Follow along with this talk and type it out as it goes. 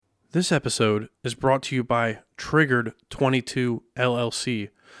This episode is brought to you by Triggered 22 LLC,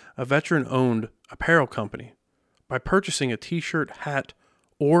 a veteran-owned apparel company. By purchasing a t-shirt, hat,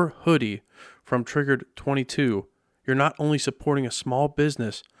 or hoodie from Triggered 22, you're not only supporting a small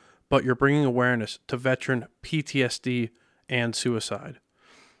business, but you're bringing awareness to veteran PTSD and suicide.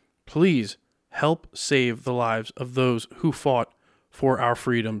 Please help save the lives of those who fought for our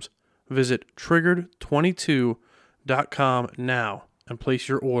freedoms. Visit triggered22.com now and place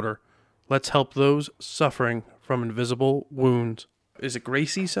your order. Let's help those suffering from invisible wounds. Is it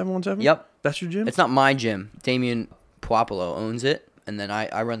Gracie 717? Yep. That's your gym? It's not my gym. Damien Puopolo owns it, and then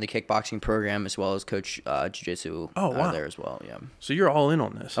I run the kickboxing program as well as coach jiu-jitsu there as well. Yeah. So you're all in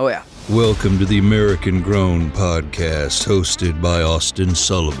on this. Oh, yeah. Welcome to the American Grown Podcast, hosted by Austin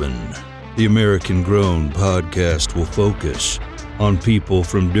Sullivan. The American Grown Podcast will focus on people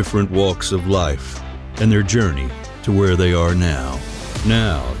from different walks of life and their journey to where they are now.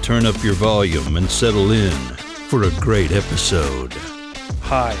 Now, turn up your volume and settle in for a great episode.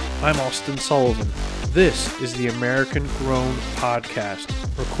 Hi, I'm Austin Sullivan. This is the American Grown Podcast,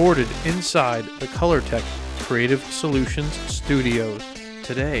 recorded inside the ColorTech Creative Solutions Studios.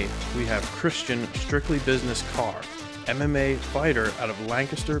 Today, we have Christian Strictly Business Carr, MMA fighter out of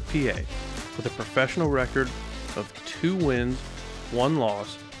Lancaster, PA, with a professional record of 2 wins, 1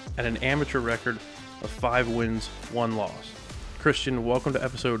 loss, and an amateur record of 5 wins, 1 loss. Christian, welcome to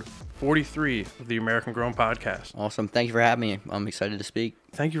episode 43 of the American Grown Podcast. Awesome. Thank you for having me. I'm excited to speak.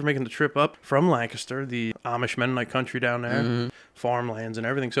 Thank you for making the trip up from Lancaster, the Amish Mennonite country down there, farmlands and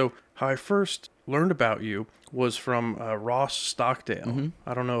everything. So how I first learned about you was from Ross Stockdale.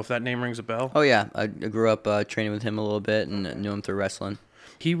 I don't know if that name rings a bell. Oh, yeah. I grew up training with him a little bit and knew him through wrestling.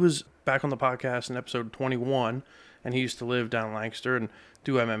 He was back on the podcast in episode 21, and he used to live down in Lancaster and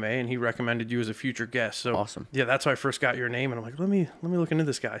do MMA, and he recommended you as a future guest. So awesome. Yeah, that's how I first got your name, and I'm like, let me look into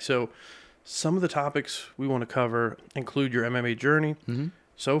this guy. So some of the topics we want to cover include your MMA journey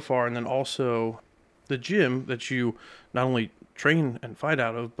so far, and then also the gym that you not only train and fight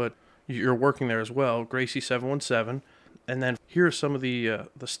out of, but you're working there as well, Gracie 717. And then here are some of the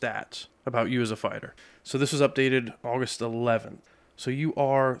stats about you as a fighter. So this was updated August 11th. So you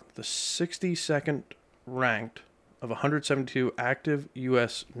are the 62nd ranked of 172 active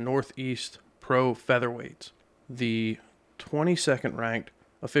U.S. Northeast pro featherweights, the 22nd ranked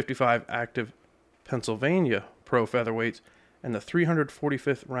of 55 active Pennsylvania pro featherweights, and the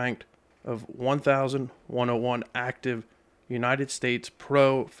 345th ranked of 1,101 active United States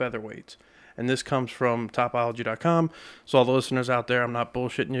pro featherweights. And this comes from Topology.com. So all the listeners out there, I'm not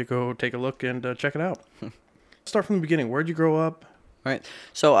bullshitting you. Go take a look and check it out. Start from the beginning. Where'd you grow up? All right.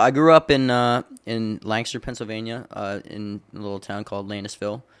 So I grew up in Lancaster, Pennsylvania, in a little town called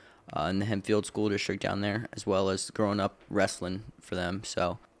Landisville, in the Hempfield School District down there, as well as growing up wrestling for them.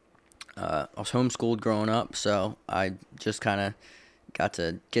 So I was homeschooled growing up, so I just kind of got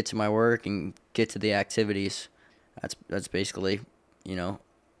to get to my work and get to the activities. That's basically, the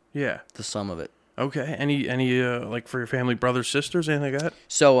sum of it. Okay. Any like for your family, brothers, sisters, anything like that?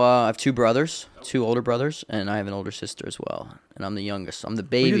 So I have 2 brothers, 2 older brothers, and I have an older sister as well. And I'm the youngest. I'm the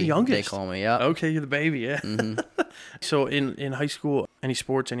baby. You're the youngest. They call me. Yeah. Okay, you're the baby. Yeah. So in high school, any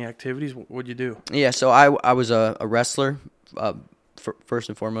sports, any activities? What'd you do? Yeah. So I was a wrestler. First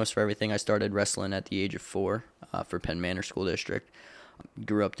and foremost, for everything, I started wrestling at the age of 4 for Penn Manor School District.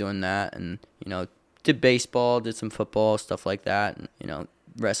 Grew up doing that, and did baseball, did some football, stuff like that. And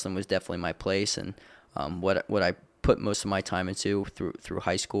wrestling was definitely my place, and what I put most of my time into through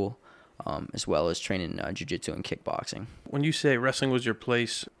high school, as well as training jiu-jitsu and kickboxing. When you say wrestling was your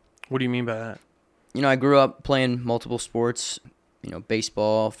place, what do you mean by that? I grew up playing multiple sports,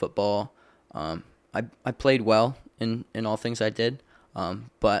 baseball, football. I played well in all things I did,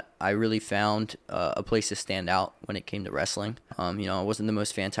 but I really found a place to stand out when it came to wrestling. I wasn't the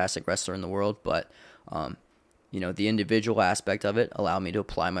most fantastic wrestler in the world, but the individual aspect of it allowed me to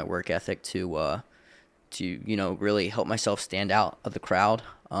apply my work ethic to really help myself stand out of the crowd.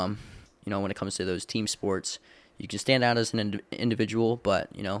 When it comes to those team sports, you can stand out as an individual, but,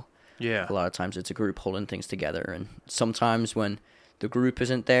 a lot of times it's a group holding things together. And sometimes when the group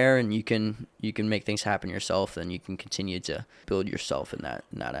isn't there and you can make things happen yourself, then you can continue to build yourself in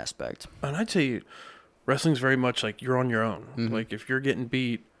that aspect. And I'd say wrestling's very much like you're on your own. Like if you're getting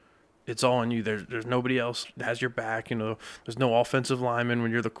beat, it's all on you. There's nobody else that has your back. There's no offensive lineman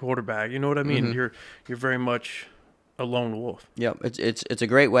when you're the quarterback. You know what I mean? You're very much a lone wolf. Yeah, it's a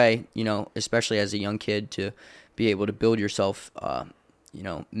great way, especially as a young kid, to be able to build yourself,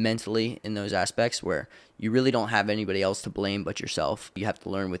 mentally in those aspects where you really don't have anybody else to blame but yourself. You have to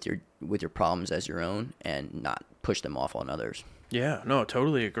learn with your problems as your own and not push them off on others. Yeah, no,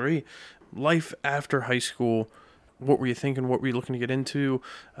 totally agree. Life after high school, what were you thinking? What were you looking to get into?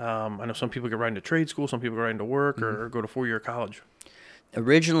 I know some people get right into trade school, some people go right into work or go to 4-year college.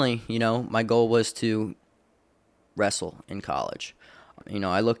 Originally, my goal was to wrestle in college.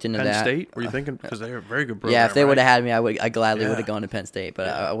 I looked into Penn that. State, were you thinking? Because they're a very good program. Yeah, if they right? would have had me, I gladly Yeah. would have gone to Penn State, but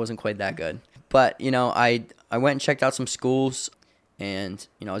I wasn't quite that good. But, I went and checked out some schools, and,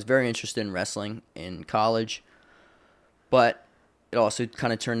 I was very interested in wrestling in college. But it also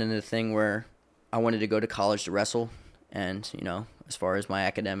kind of turned into a thing where I wanted to go to college to wrestle. And, as far as my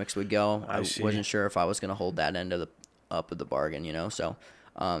academics would go, I wasn't sure if I was going to hold that end of the bargain, So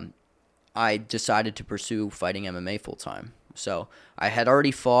I decided to pursue fighting MMA full time. So I had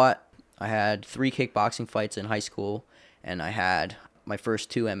already fought. I had 3 kickboxing fights in high school, and I had my first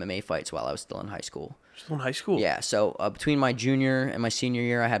 2 MMA fights while I was still in high school. Still in high school? Yeah, so between my junior and my senior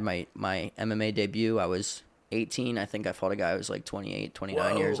year, I had my MMA debut. I was 18. I think I fought a guy who was like 28,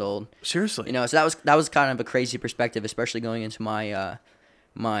 29 years old. Seriously? So that was kind of a crazy perspective, especially going into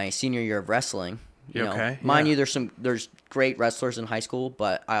my senior year of wrestling. Okay. Mind you, there's great wrestlers in high school,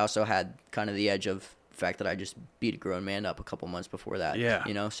 but I also had kind of the edge of the fact that I just beat a grown man up a couple months before that.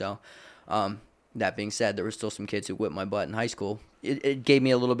 Yeah. So that being said, there were still some kids who whipped my butt in high school. It gave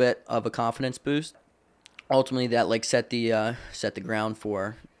me a little bit of a confidence boost. Ultimately, that set the ground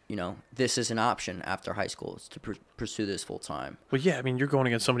for this is an option after high school is to pursue this full time. Well, yeah, I mean, you're going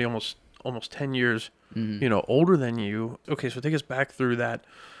against somebody almost 10 years, older than you. Okay, so take us back through that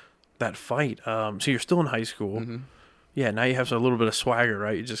fight. So you're still in high school. Mm-hmm. Yeah, now you have a little bit of swagger,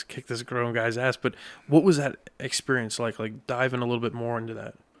 right? You just kicked this grown guy's ass. But what was that experience like? Like, diving a little bit more into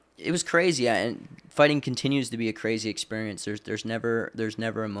that. It was crazy, yeah, and fighting continues to be a crazy experience. There's never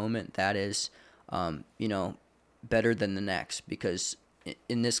a moment that is, better than the next, because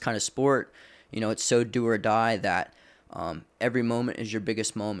in this kind of sport, it's so do or die that every moment is your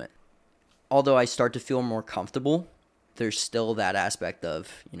biggest moment. Although I start to feel more comfortable, there's still that aspect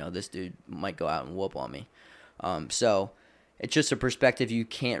of, this dude might go out and whoop on me. So it's just a perspective you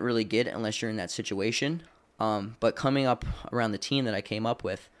can't really get unless you're in that situation. But coming up around the team that I came up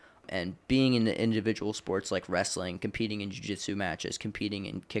with and being in the individual sports like wrestling, competing in jiu-jitsu matches, competing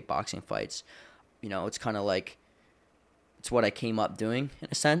in kickboxing fights, it's kind of like it's what I came up doing in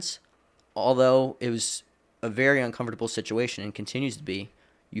a sense. Although it was a very uncomfortable situation and continues to be,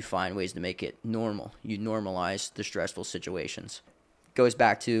 you find ways to make it normal. You normalize the stressful situations. Goes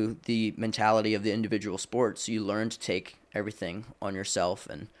back to the mentality of the individual sports. You learn to take everything on yourself,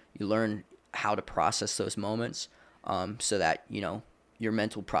 and you learn how to process those moments so that, your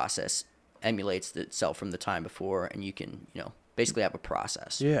mental process emulates itself from the time before, and you can, basically have a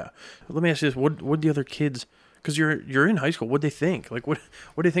process. Yeah. Let me ask you this. What the other kids, because you're in high school, what'd they think? Like, what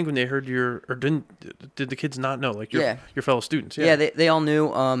did they think when they heard did the kids not know? Like, your fellow students? Yeah, they all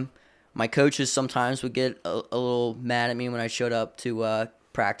knew. My coaches sometimes would get a little mad at me when I showed up to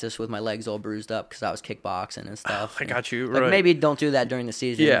practice with my legs all bruised up because I was kickboxing and stuff. I got you, like, right. Maybe don't do that during the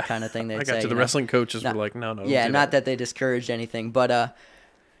season, kind of thing. They'd I got say, you. The wrestling coaches were like, no. Yeah, not that they discouraged anything, but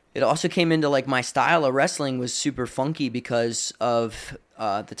it also came into like my style of wrestling was super funky because of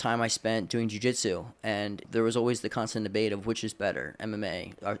the time I spent doing jiu-jitsu, and there was always the constant debate of which is better, for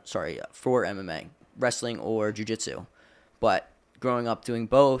MMA, wrestling or jiu-jitsu. But growing up doing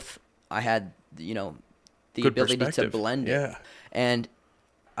both, I had the Good ability to perspective. blend it. Yeah. And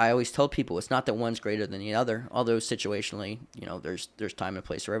I always tell people it's not that one's greater than the other, although situationally, there's time and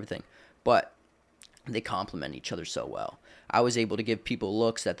place for everything. But they complement each other so well. I was able to give people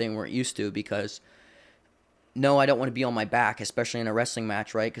looks that they weren't used to because, no, I don't want to be on my back, especially in a wrestling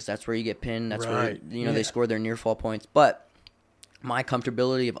match, right? Because that's where you get pinned. That's where they score their near fall points. But my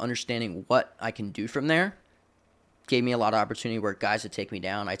comfortability of understanding what I can do from there gave me a lot of opportunity where guys would take me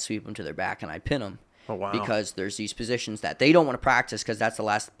down, I'd sweep them to their back, and I'd pin them. Oh, wow. Because there's these positions that they don't want to practice because that's the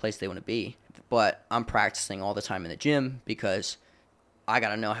last place they want to be. But I'm practicing all the time in the gym because I got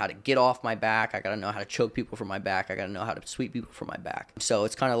to know how to get off my back. I got to know how to choke people from my back. I got to know how to sweep people from my back. So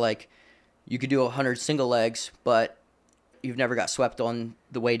it's kind of like you could do 100 single legs, but you've never got swept on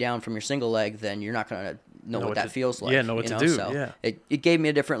the way down from your single leg, then you're not going to know what that feels like. Yeah, know what to do. So yeah. It gave me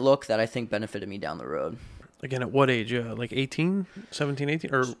a different look that I think benefited me down the road. Again, at what age? Like 18, 17,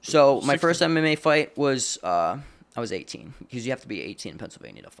 18? Or so 16? My first MMA fight was I was 18 because you have to be 18 in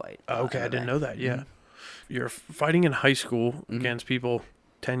Pennsylvania to fight. Okay, MMA. I didn't know that. Yeah. Mm-hmm. You're fighting in high school Mm-hmm. against people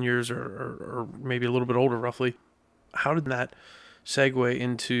 10 years or maybe a little bit older, roughly. How did that segue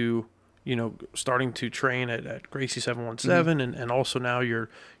into, starting to train at Gracie 717 Mm-hmm. and also now you're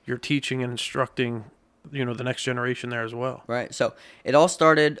teaching and instructing, the next generation there as well? Right. So it all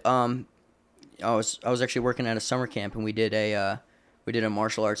started I was actually working at a summer camp, and we did a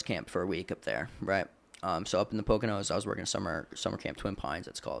martial arts camp for a week up there, right? So up in the Poconos, I was working summer camp, Twin Pines,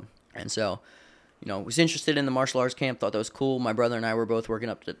 it's called. And so, was interested in the martial arts camp, thought that was cool. My brother and I were both working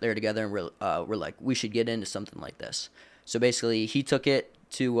up there together, and we're like, we should get into something like this. So basically, he took it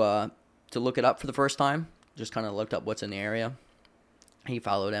to look it up for the first time, just kind of looked up what's in the area. He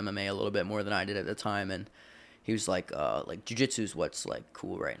followed MMA a little bit more than I did at the time, and he was like jiu-jitsu's what's like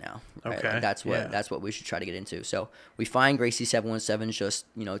cool right now. Right? Okay. Like, that's what we should try to get into. So we find Gracie 717 just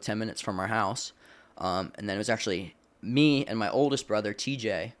 10 minutes from our house, and then it was actually me and my oldest brother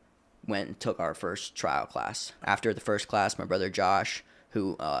TJ went and took our first trial class. After the first class, my brother Josh,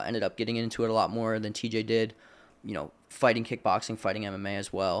 who ended up getting into it a lot more than TJ did, fighting kickboxing, fighting MMA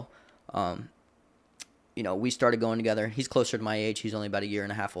as well. We started going together. He's closer to my age. He's only about a year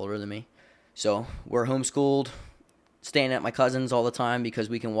and a half older than me. So we're homeschooled, staying at my cousin's all the time because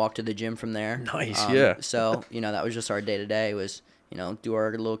we can walk to the gym from there. Nice, yeah. So, that was just our day-to-day was, do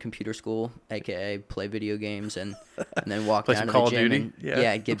our little computer school, a.k.a. play video games, and then walk down to the gym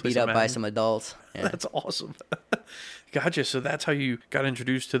and get beat up by some adults. Yeah. That's awesome. Gotcha. So that's how you got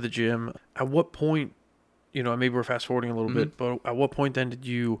introduced to the gym. At what point, maybe we're fast-forwarding a little bit, but at what point then did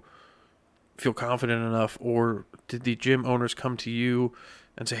you feel confident enough, or did the gym owners come to you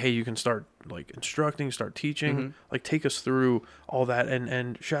and say, hey, you can start like instructing, start teaching? Like, take us through all that,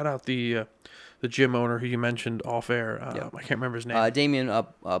 and shout out the gym owner who you mentioned off air. I can't remember his name. Damien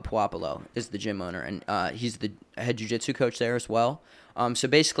Puapolo is the gym owner, and he's the head jiu-jitsu coach there as well. So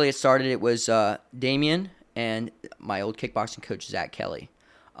basically it was Damien and my old kickboxing coach, Zach Kelly.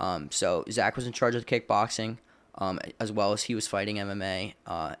 So Zach was in charge of the kickboxing, as well as he was fighting MMA,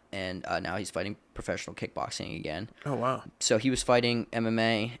 and now he's fighting professional kickboxing again. Oh, wow. So he was fighting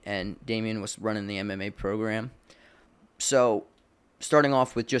MMA, and Damien was running the MMA program. So starting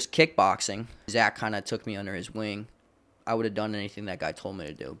off with just kickboxing, Zach kind of took me under his wing. I would have done anything that guy told me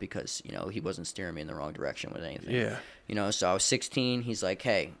to do because, he wasn't steering me in the wrong direction with anything. Yeah. So I was 16. He's like,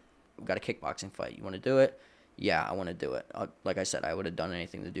 hey, we've got a kickboxing fight. You want to do it? Yeah, I want to do it. Like I said, I would have done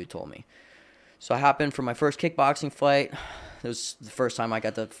anything the dude told me. So I happened for my first kickboxing fight. It was the first time I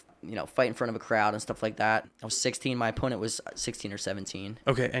got to, fight in front of a crowd and stuff like that. I was 16. My opponent was 16 or 17.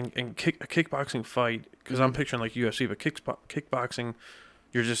 Okay, and a kickboxing fight, because I'm picturing like UFC, but kickboxing,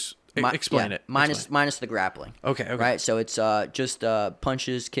 you're just explain it. Minus the grappling. Okay. Right, so it's just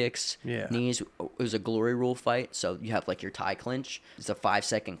punches, kicks, knees. It was a glory rule fight, so you have like your tie clinch. It's a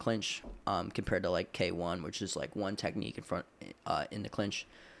 5-second clinch compared to like K1, which is like one technique in front in the clinch.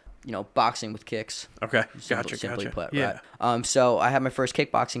 Boxing with kicks. Okay, Simply put, yeah. Right? So I had my first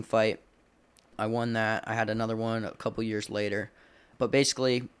kickboxing fight. I won that. I had another one a couple years later. But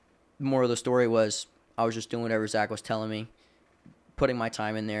basically, the moral of the story was I was just doing whatever Zach was telling me, putting my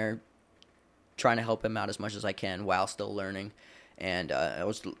time in there, trying to help him out as much as I can while still learning. And I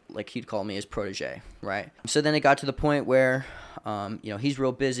was like, he'd call me his protege, right? So then it got to the point where, he's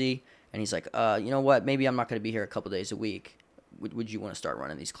real busy, and he's like, you know what? Maybe I'm not going to be here a couple days a week. Would you want to start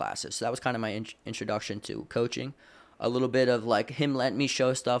running these classes? So that was kind of my introduction to coaching. A little bit of like him letting me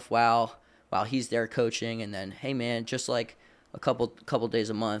show stuff while he's there coaching, and then, hey man, just like a couple days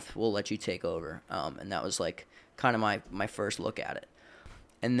a month, we'll let you take over. And that was like kind of my first look at it.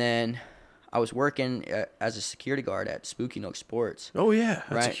 And then I was working as a security guard at Spooky Nook Sports. Oh yeah,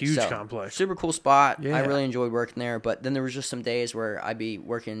 that's right? a huge complex. Super cool spot. Yeah. I really enjoyed working there. But then there was just some days where I'd be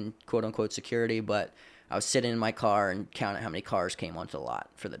working quote unquote security, but I was sitting in my car and counting how many cars came onto the lot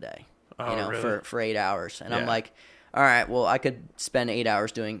for the day. Really? for 8 hours. And I'm like, all right, well, I could spend 8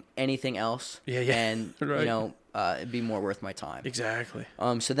 hours doing anything else. Yeah. And, right. It'd be more worth my time. Exactly.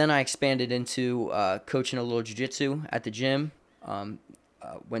 So then I expanded into coaching a little jiu-jitsu at the gym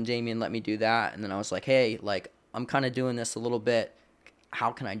when Damien let me do that. And then I was like, hey, like, I'm kind of doing this a little bit.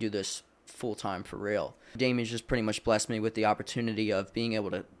 How can I do this full-time for real? Damien just pretty much blessed me with the opportunity of being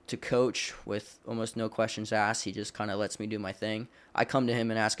able to coach with almost no questions asked. He just kind of lets me do my thing. I come to him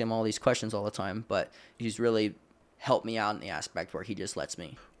and ask him all these questions all the time, but he's really helped me out in the aspect where he just lets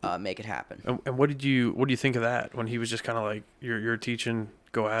me make it happen. And what do you think of that when he was just kind of like, you're teaching,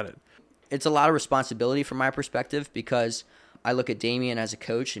 go at it? It's a lot of responsibility from my perspective because I look at Damien as a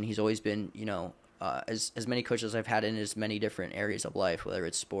coach, and he's always been, as many coaches I've had in as many different areas of life, whether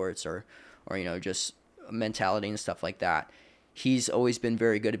it's sports or just mentality and stuff like that. He's always been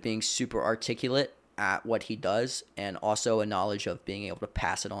very good at being super articulate at what he does, and also a knowledge of being able to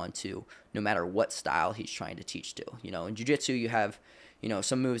pass it on to no matter what style he's trying to teach to. In jiu-jitsu, you have,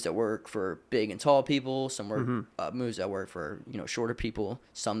 some moves that work for big and tall people, some moves that work for, shorter people,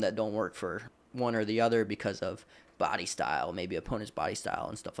 some that don't work for one or the other because of body style, maybe opponent's body style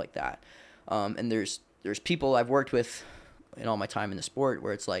and stuff like that. And there's people I've worked with in all my time in the sport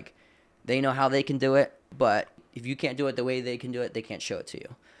where it's like they know how they can do it, but if you can't do it the way they can do it, they can't show it to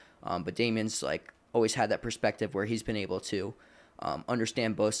you. But Damien's like always had that perspective where he's been able to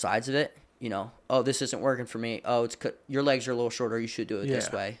understand both sides of it. You know, oh, this isn't working for me. Oh, your legs are a little shorter. You should do it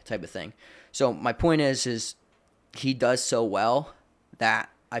this way, type of thing. So my point is he does so well that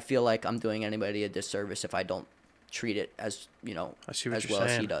I feel like I'm doing anybody a disservice if I don't treat it as, you know, as well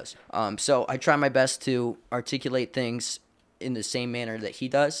as he does. So I try my best to articulate things in the same manner that he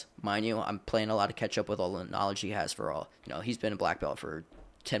does. Mind you, I'm playing a lot of catch up with all the knowledge he has for all. You know, he's been a black belt for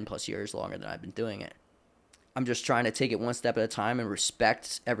 10 plus years longer than I've been doing it. I'm just trying to take it one step at a time and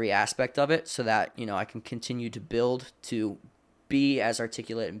respect every aspect of it so that, you know, I can continue to build to be as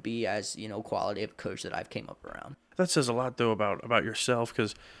articulate and be as, you know, quality of a coach that I've came up around. That says a lot, though, about yourself,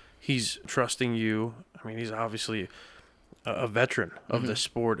 because he's trusting you. I mean, he's obviously a veteran of this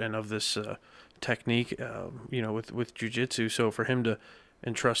sport and of this technique, you know, with jiu-jitsu. So for him to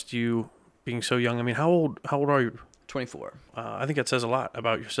entrust you being so young, I mean, how old are you? 24. I think that says a lot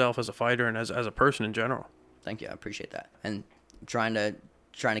about yourself as a fighter and as a person in general. Thank you. I appreciate that. And trying to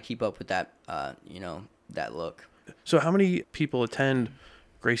keep up with that, you know, that look. So how many people attend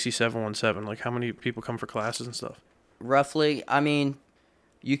Gracie 717? Like, how many people come for classes and stuff? Roughly, I mean,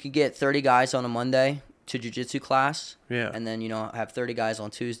 you could get 30 guys on a Monday to jiu-jitsu class. Yeah. And then, you know, have 30 guys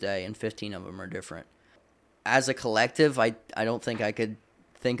on Tuesday, and 15 of them are different. As a collective, I don't think I could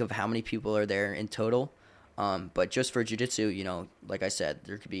think of how many people are there in total. But just for jiu-jitsu, you know, like I said,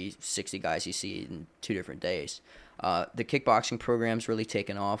 there could be 60 guys you see in 2 different days. The kickboxing program's really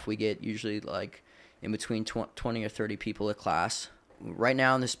taken off. We get usually like in between 20 or 30 people a class. Right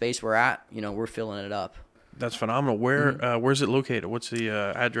now in the space we're at, you know, we're filling it up. That's phenomenal. Where's it located? What's the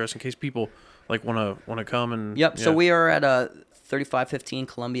address in case people like want to come and? Yep. Yeah. So we are at 3515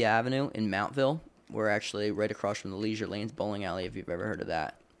 Columbia Avenue in Mountville. We're actually right across from the Leisure Lanes Bowling Alley, if you've ever heard of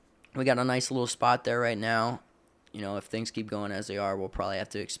that. We got a nice little spot there right now. You know, if things keep going as they are, we'll probably have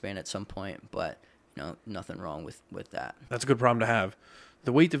to expand at some point, but, you know, nothing wrong with that. That's a good problem to have.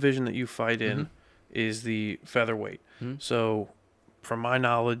 The weight division that you fight in is the featherweight. So, from my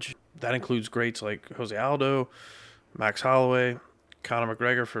knowledge, that includes greats like Jose Aldo, Max Holloway, Conor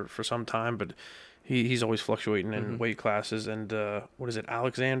McGregor for some time, but he's always fluctuating in weight classes. And, what is it,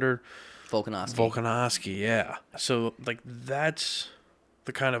 Alexander? Volkanovski, yeah. So, like, that's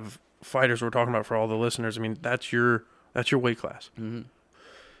the kind of fighters we're talking about for all the listeners. I mean, that's your weight class.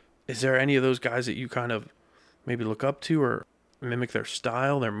 Is there any of those guys that you kind of maybe look up to or mimic their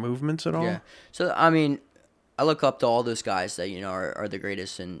style, their movements at all? Yeah. So, I mean, I look up to all those guys that, you know, are the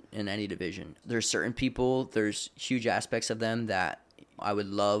greatest in any division. There's certain people, there's huge aspects of them that I would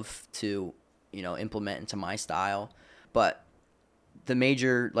love to, you know, implement into my style. But the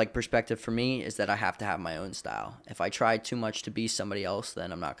major like perspective for me is that I have to have my own style. If I try too much to be somebody else,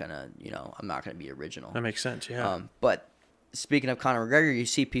 then I'm not gonna be original. That makes sense, yeah. But speaking of Conor McGregor, you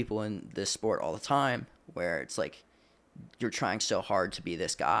see people in this sport all the time where it's like you're trying so hard to be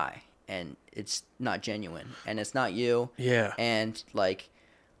this guy, and it's not genuine, and it's not you. Yeah. And like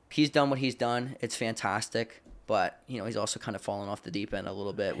he's done what he's done. It's fantastic, but you know he's also kind of fallen off the deep end a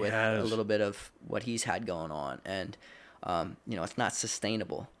little bit with a little bit of what he's had going on, and. You know, it's not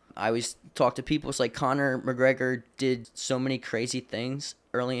sustainable. I always talk to people. It's like Conor McGregor did so many crazy things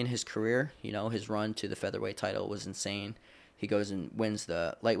early in his career. You know, his run to the featherweight title was insane. He goes and wins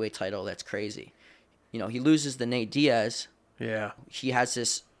the lightweight title. That's crazy. You know, he loses the Nate Diaz. Yeah. He has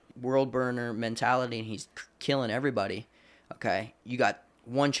this world burner mentality, and he's killing everybody. Okay, you got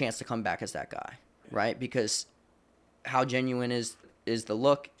one chance to come back as that guy, right? Because how genuine is the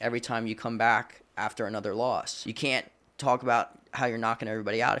look every time you come back after another loss? You can't talk about how you're knocking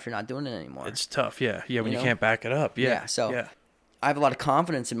everybody out if you're not doing it anymore. It's tough, yeah. Yeah, when you can't back it up. Yeah. So I have a lot of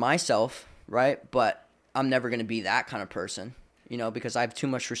confidence in myself, right? But I'm never going to be that kind of person, you know, because I have too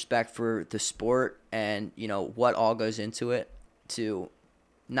much respect for the sport and, you know, what all goes into it to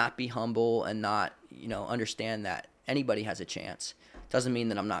not be humble and not, you know, understand that anybody has a chance. Doesn't mean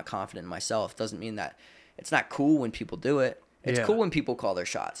that I'm not confident in myself. Doesn't mean that it's not cool when people do it. It's cool when people call their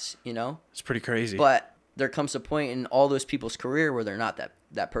shots, you know? It's pretty crazy. But there comes a point in all those people's career where they're not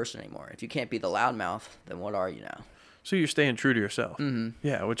that person anymore. If you can't be the loudmouth, then what are you now? So you're staying true to yourself.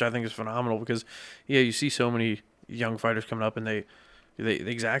 Yeah, which I think is phenomenal because, you see so many young fighters coming up and they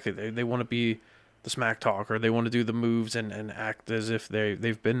want to be the smack talker. They want to do the moves and act as if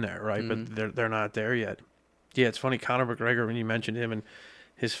they've been there, right? But they're not there yet. Yeah, it's funny. Conor McGregor, when you mentioned him and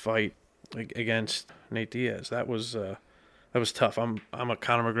his fight against Nate Diaz, that was tough. I'm a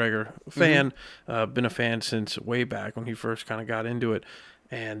Conor McGregor fan. Been a fan since way back when he first kind of got into it.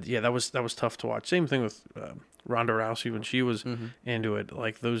 And yeah, that was tough to watch. Same thing with Ronda Rousey when she was into it.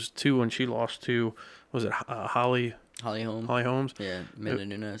 Like those two when she lost to, was it Holly Holmes? Yeah, Amanda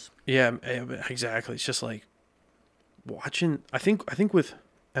Nunes. Yeah, exactly. It's just like watching. I think with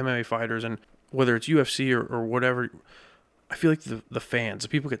MMA fighters, and whether it's UFC or whatever, I feel like the fans, the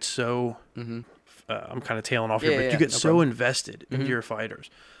people get so. I'm kind of tailing off here, but you get so invested in your fighters.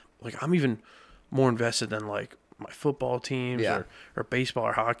 Like I'm even more invested than like my football teams or baseball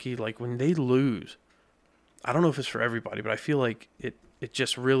or hockey. Like when they lose, I don't know if it's for everybody, but I feel like it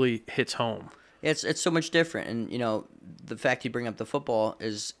just really hits home. It's so much different, and you know the fact you bring up the football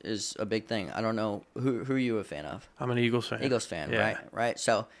is a big thing. I don't know who are you a fan of? I'm an Eagles fan. Eagles fan, right.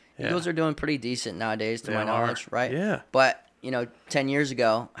 So Eagles are doing pretty decent nowadays, to my knowledge, right? Yeah. But 10 years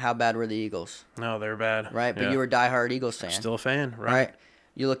ago, how bad were the Eagles? No, they're bad. Right, but you were a diehard Eagles fan. Still a fan, right?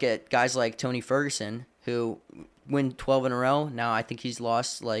 You look at guys like Tony Ferguson, who win 12 in a row. Now I think he's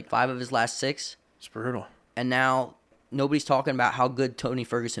lost like 5 of his last 6. It's brutal. And now nobody's talking about how good Tony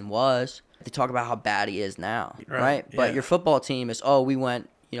Ferguson was. They talk about how bad he is now, right? But your football team is, we went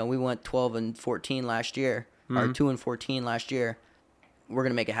 12 and 14 last year, or 2 and 14 last year. We're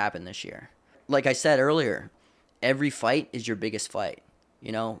gonna make it happen this year. Like I said earlier, every fight is your biggest fight.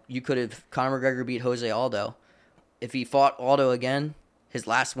 You could have Conor McGregor beat Jose Aldo. If he fought Aldo again, his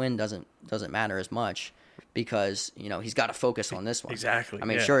last win doesn't matter as much because he's got to focus on this one. Exactly. I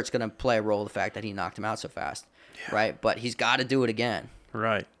mean, sure, it's gonna play a role the fact that he knocked him out so fast, right? But he's got to do it again.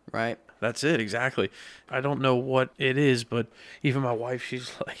 Right. That's it, exactly. I don't know what it is, but even my wife,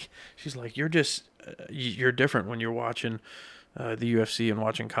 she's like, you're different when you're watching the UFC and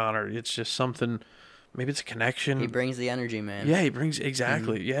watching Conor. It's just something. Maybe it's a connection. He brings the energy, man. Yeah, he brings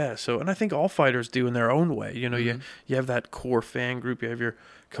exactly. Yeah. So, and I think all fighters do in their own way. You have that core fan group. You have your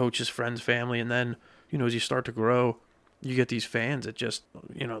coaches, friends, family, and then as you start to grow, you get these fans that just,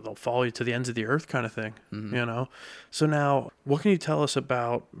 they'll follow you to the ends of the earth kind of thing, So now, what can you tell us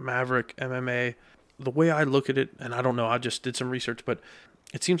about Maverick MMA? The way I look at it, and I don't know, I just did some research, but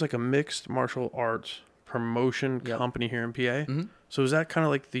it seems like a mixed martial arts promotion company here in PA. So is that kind of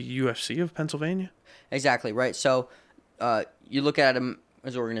like the UFC of Pennsylvania? Exactly, right. So you look at them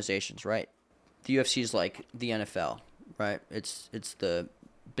as organizations, right? The UFC is like the NFL, right? It's the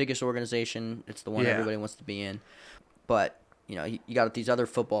biggest organization. It's the one everybody wants to be in. But, you got these other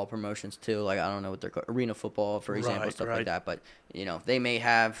football promotions too, like I don't know what they're called, arena football, for example, stuff like that. But, they may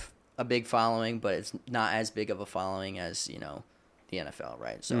have a big following, but it's not as big of a following as, the NFL,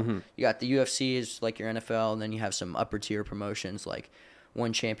 right? So you got the UFC is like your NFL, and then you have some upper tier promotions like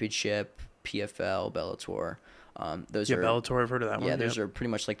One Championship, PFL, Bellator. Those are Bellator, I've heard of that one. Yeah, those are pretty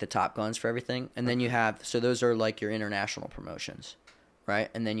much like the top guns for everything. And then you have, so those are like your international promotions.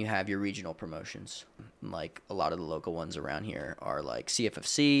 Right, and then you have your regional promotions. Like a lot of the local ones around here are like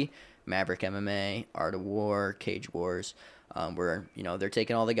CFFC, Maverick MMA, Art of War, Cage Wars, where they're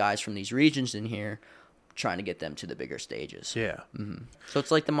taking all the guys from these regions in here, trying to get them to the bigger stages. Yeah. So it's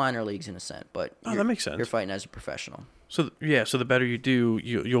like the minor leagues in a sense, but that makes sense. You're fighting as a professional. So so the better you do,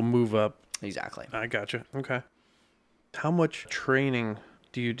 you'll move up. Exactly. I gotcha. Okay. How much training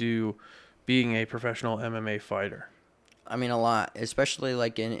do you do being a professional MMA fighter? I mean, a lot, especially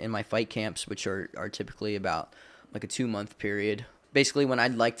like in my fight camps, which are typically about like a 2-month period. Basically, when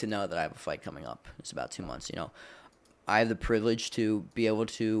I'd like to know that I have a fight coming up, it's about 2 months. I have the privilege to be able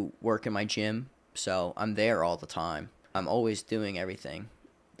to work in my gym, so I'm there all the time. I'm always doing everything.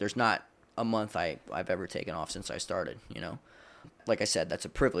 There's not a month I've ever taken off since I started. Like I said, that's a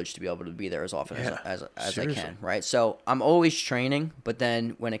privilege to be able to be there as often as I can, right? So I'm always training, but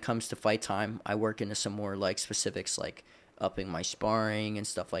then when it comes to fight time, I work into some more like specifics, like upping my sparring and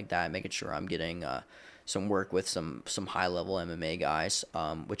stuff like that, making sure I'm getting some work with some high-level MMA guys,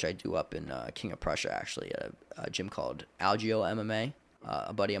 which I do up in King of Prussia, actually, at a gym called Algio MMA.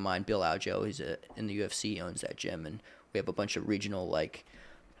 A buddy of mine, Bill Algio, he's in the UFC, owns that gym, and we have a bunch of regional like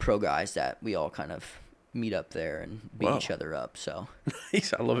pro guys that we all kind of meet up there and beat each other up. So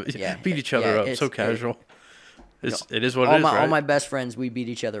nice, I love it. Yeah, beat each other up, so casual. It is what it is, right? All my best friends, we beat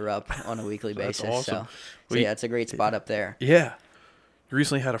each other up on a weekly basis. Awesome. So yeah, it's a great spot up there. Yeah, you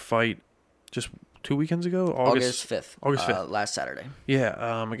recently had a fight just 2 weekends ago, August 5th. August 5th, last Saturday.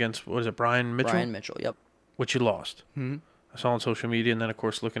 Yeah, against what was it, Brian Mitchell? Brian Mitchell, yep. Which you lost. I saw on social media, and then of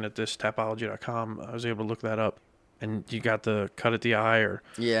course looking at this Tapology.com, I was able to look that up, and you got the cut at the eye, or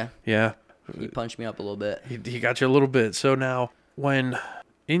yeah. He punched me up a little bit. He got you a little bit. So now, when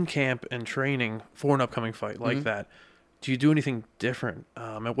in camp and training for an upcoming fight like that, do you do anything different?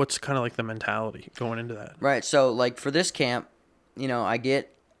 And what's kind of like the mentality going into that? Right. So, like for this camp, I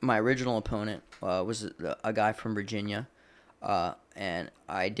get my original opponent was a guy from Virginia. and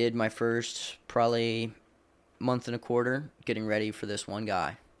I did my first probably month and a quarter getting ready for this one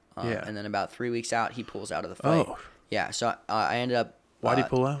guy. Yeah. And then about 3 weeks out, he pulls out of the fight. Oh. Yeah, so I ended up... Why'd he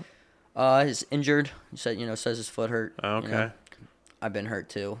pull out? He's injured. He said, says his foot hurt. Okay. I've been hurt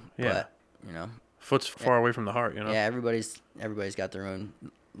too. Yeah. But, Foot's far away from the heart, Yeah, everybody's got their own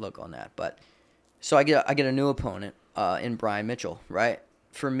look on that. But so I get a new opponent in Brian Mitchell, right?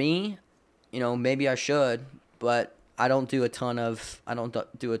 For me, maybe I should, but I don't do a ton of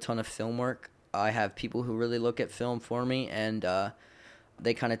film work. I have people who really look at film for me, and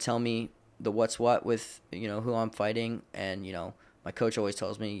they kind of tell me the what's what with who I'm fighting, and my coach always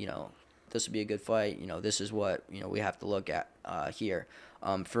tells me this would be a good fight. This is what we have to look at here.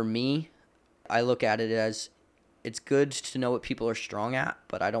 For me, I look at it as it's good to know what people are strong at,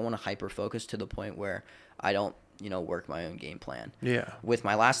 but I don't want to hyper focus to the point where I don't work my own game plan. Yeah. With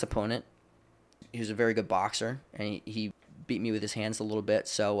my last opponent, he was a very good boxer, and he beat me with his hands a little bit,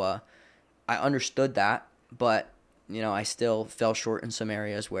 so I understood that, but I still fell short in some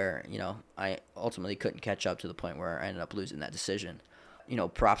areas where I ultimately couldn't catch up to the point where I ended up losing that decision.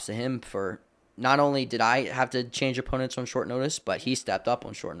 Props to him for not only did I have to change opponents on short notice, but he stepped up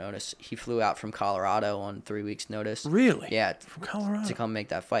on short notice. He flew out from Colorado on 3 weeks' notice. Really? Yeah, from Colorado to come make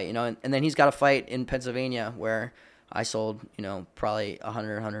that fight. And then he's got a fight in Pennsylvania where I sold probably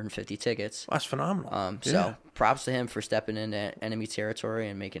 150 tickets. That's phenomenal. So props to him for stepping into enemy territory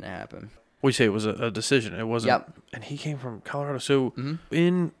and making it happen. We say it was a decision. It wasn't. Yep. And he came from Colorado. So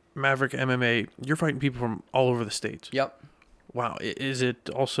in Maverick MMA, you're fighting people from all over the states. Yep. Wow. Is it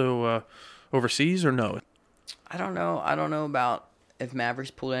also overseas or no? I don't know about if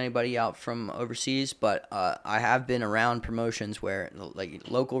Mavericks pulled anybody out from overseas, but I have been around promotions where, like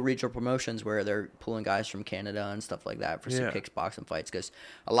local regional promotions, where they're pulling guys from Canada and stuff like that for some kickboxing fights. Because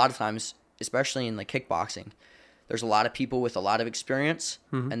a lot of times, especially in like kickboxing, there's a lot of people with a lot of experience,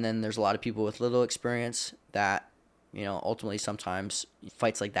 and then there's a lot of people with little experience that, ultimately sometimes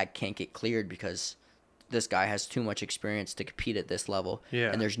fights like that can't get cleared because this guy has too much experience to compete at this level,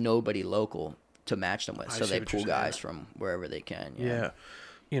 and there's nobody local to match them with, so they pull guys from wherever they can. Yeah.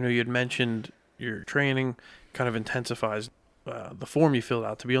 You had mentioned your training kind of intensifies the form you filled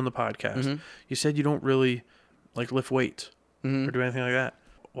out to be on the podcast. You said you don't really like lift weights or do anything like that.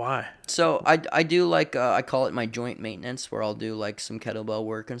 Why? So I do like I call it my joint maintenance, where I'll do like some kettlebell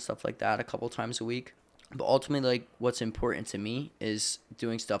work and stuff like that a couple times a week. But ultimately, like what's important to me is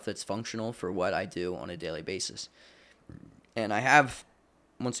doing stuff that's functional for what I do on a daily basis. And I have,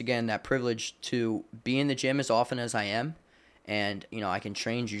 once again, that privilege to be in the gym as often as I am. And, I can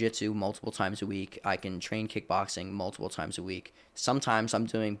train jiu-jitsu multiple times a week. I can train kickboxing multiple times a week. Sometimes I'm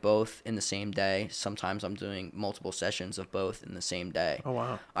doing both in the same day. Sometimes I'm doing multiple sessions of both in the same day. Oh,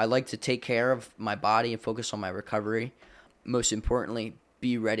 wow. I like to take care of my body and focus on my recovery. Most importantly,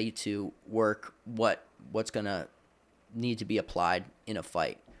 be ready to work what's going to need to be applied in a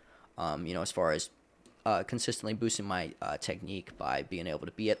fight. As far as consistently boosting my technique by being able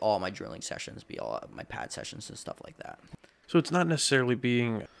to be at all my drilling sessions, be all my pad sessions and stuff like that. So it's not necessarily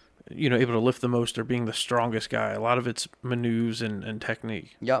being, able to lift the most or being the strongest guy. A lot of it's maneuvers and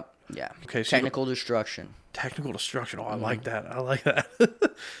technique. Yep. Yeah. Okay. So technical destruction. Technical destruction. Oh, I like that. I like that.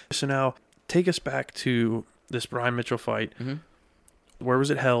 So now take us back to this Brian Mitchell fight. Where was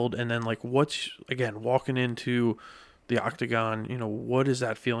it held? And then walking into the octagon, what is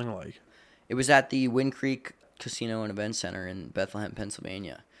that feeling like? It was at the Wind Creek Casino and Event Center in Bethlehem,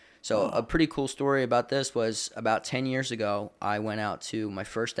 Pennsylvania. So a pretty cool story about this was about 10 years ago, I went out to my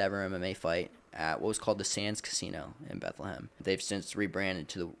first ever MMA fight at what was called the Sands Casino in Bethlehem. They've since rebranded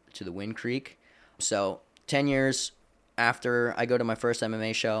to the Wind Creek. So 10 years after I go to my first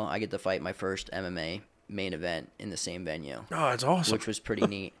MMA show, I get to fight my first MMA main event in the same venue. Oh, that's awesome. Which was pretty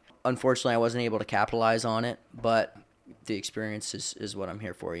neat. Unfortunately, I wasn't able to capitalize on it, but the experience is what I'm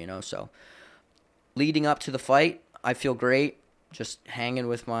here for, So leading up to the fight, I feel great. Just hanging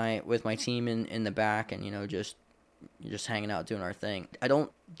with my team in the back and, just hanging out doing our thing. I don't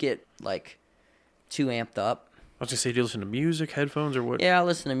get, too amped up. I was going to say, do you listen to music, headphones, or what? Yeah, I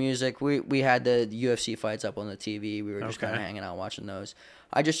listen to music. We had the UFC fights up on the TV. We were just kind of hanging out watching those.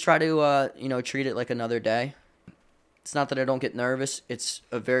 I just try to, treat it like another day. It's not that I don't get nervous. It's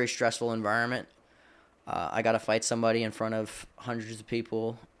a very stressful environment. I got to fight somebody in front of hundreds of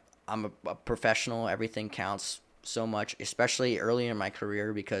people. I'm a professional. Everything counts so much, especially early in my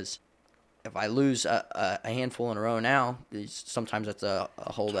career, because if I lose a handful in a row now, sometimes that's a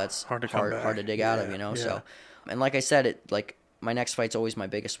hole that's hard to dig out of, So, and like I said, my next fight's always my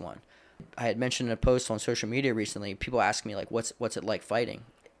biggest one. I had mentioned in a post on social media recently, people ask me what's it like fighting?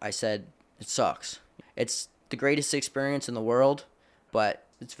 I said, it sucks. It's the greatest experience in the world, but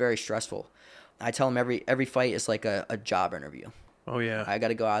it's very stressful. I tell them every fight is like a job interview. Oh yeah. I got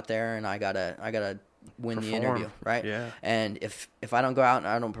to go out there and I gotta win the interview, right? Yeah. And if I don't go out and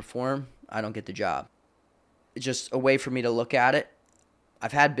I don't perform, I don't get the job. It's just a way for me to look at it.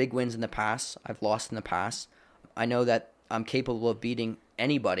 I've had big wins in the past. I've lost in the past. I know that I'm capable of beating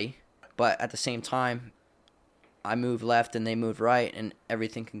anybody, but at the same time, I move left and they move right, and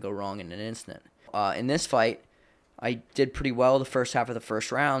everything can go wrong in an instant. In this fight, I did pretty well the first half of the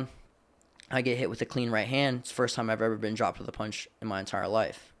first round. I get hit with a clean right hand. It's the first time I've ever been dropped with a punch in my entire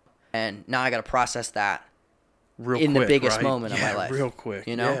life. And now I got to process that in the biggest moment of my life. Real quick.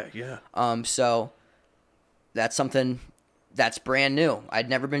 You know? Yeah. So that's something that's brand new. I'd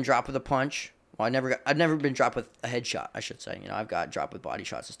never been dropped with a punch. Well, I've never been dropped with a headshot, I should say. You know, I've got dropped with body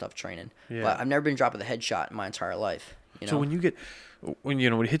shots and stuff training. Yeah. But I've never been dropped with a headshot in my entire life. You know? So when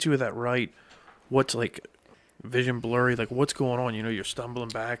it hits you with that right, what's like vision blurry? Like what's going on? You know, you're stumbling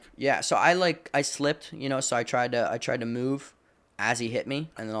back. Yeah. So I slipped. You know, so I tried to move as he hit me,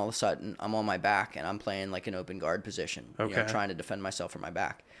 and then all of a sudden I'm on my back and I'm playing like an open guard position. Okay. You know, trying to defend myself from my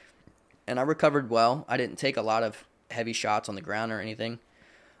back. And I recovered well. I didn't take a lot of heavy shots on the ground or anything.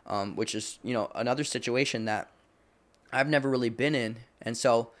 Which is, you know, another situation that I've never really been in. And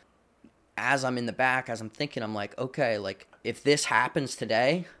so as I'm in the back, as I'm thinking, I'm like, okay, like if this happens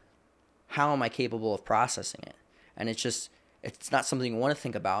today, how am I capable of processing it? And it's not something you want to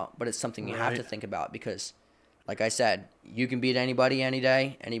think about, but it's something you have to think about because, like I said, you can beat anybody any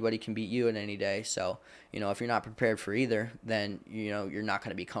day. Anybody can beat you at any day. So, you know, if you're not prepared for either, then, you know, you're not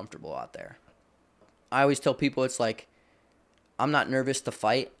going to be comfortable out there. I always tell people it's like, I'm not nervous to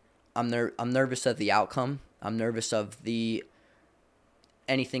fight. I'm nervous of the outcome. I'm nervous of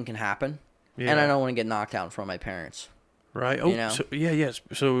anything can happen. Yeah. And I don't want to get knocked out in front of my parents. Right. Oh, you know? Yes.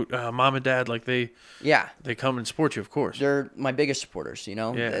 So mom and dad, like they come and support you, of course. They're my biggest supporters, you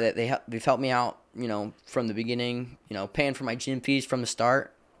know. Yeah. They've helped me out, you know, from the beginning, you know, paying for my gym fees from the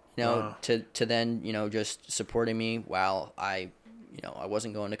start, you know, to then, you know, just supporting me while I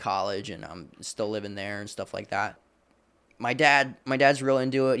wasn't going to college and I'm still living there and stuff like that. My dad's real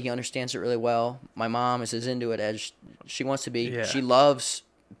into it. He understands it really well. My mom is as into it as she wants to be. Yeah. She loves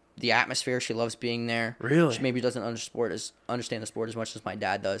the atmosphere. She loves being there. Really? She maybe doesn't understand the sport as much as my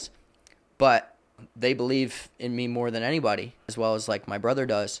dad does. But they believe in me more than anybody, as well as like my brother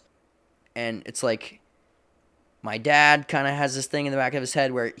does. And it's like my dad kind of has this thing in the back of his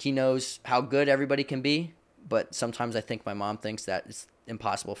head where he knows how good everybody can be. But sometimes I think my mom thinks that it's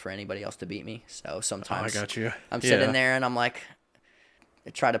impossible for anybody else to beat me. So sometimes I got you. I'm sitting there and I'm like, I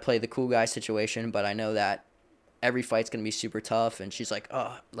try to play the cool guy situation, but I know that every fight's going to be super tough. And she's like,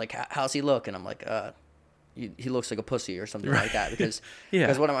 oh, like, how's he look? And I'm like, he looks like a pussy or something like that. Because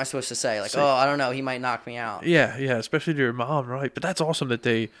because what am I supposed to say? Like, I don't know. He might knock me out. Yeah, especially to your mom, right? But that's awesome that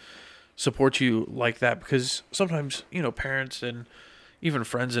they support you like that because sometimes, you know, parents and even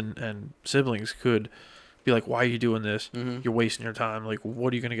friends and siblings could be like, why are you doing this? Mm-hmm. You're wasting your time. Like,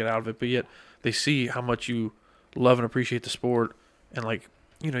 what are you going to get out of it? But yet they see how much you love and appreciate the sport and, like,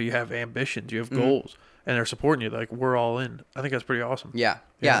 you know, you have ambitions, you have goals, and they're supporting you. Like, we're all in. I think that's pretty awesome. Yeah.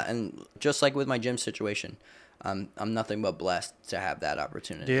 And just like with my gym situation, I'm nothing but blessed to have that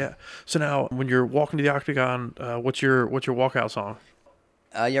opportunity. Yeah. So now when you're walking to the octagon, what's your walkout song?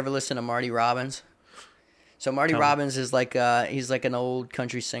 You ever listen to Marty Robbins? So Marty Robbins is like he's like an old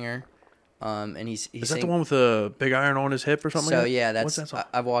country singer. And he's is that the one with the big iron on his hip or something? So like that? yeah, that's What's that song?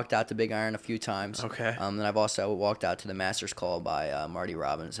 I've walked out to Big Iron a few times. Okay. And I've also walked out to The Master's Call by Marty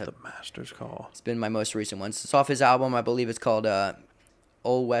Robbins. The Master's Call. It's been my most recent one. It's off his album. I believe it's called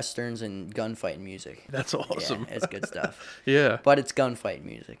Old Westerns and Gunfighting Music. That's awesome. Yeah, it's good stuff. Yeah. But it's gunfight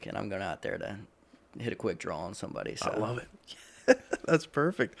music, and I'm going out there to hit a quick draw on somebody. So. I love it. That's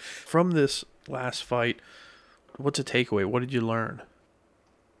perfect. From this last fight, what's a takeaway? What did you learn?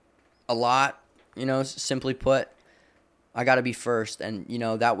 A lot, you know, simply put, I got to be first. And, you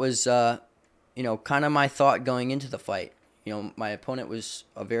know, that was, you know, kind of my thought going into the fight. You know, my opponent was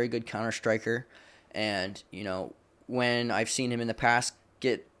a very good counter striker. And, you know, when I've seen him in the past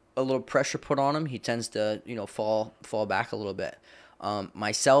get a little pressure put on him, he tends to, you know, fall back a little bit.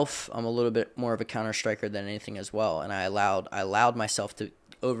 Myself, I'm a little bit more of a counter striker than anything as well. And I allowed myself to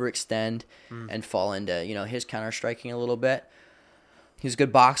overextend and fall into, you know, his counter striking a little bit. He's a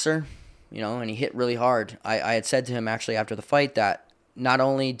good boxer. You know, and he hit really hard. I had said to him actually after the fight that not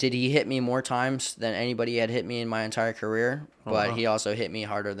only did he hit me more times than anybody had hit me in my entire career, but he also hit me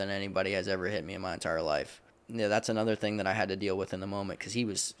harder than anybody has ever hit me in my entire life. Yeah, that's another thing that I had to deal with in the moment because he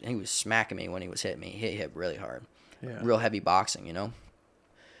was smacking me when he was hitting me. He hit really hard. Yeah. Real heavy boxing, you know.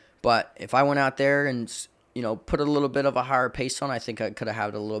 But if I went out there and put a little bit of a higher pace on, I think I could have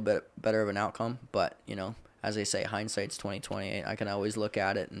had a little bit better of an outcome. But, as they say, hindsight's 20/20. I can always look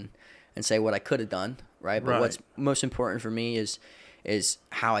at it and say what I could have done, right? But what's most important for me is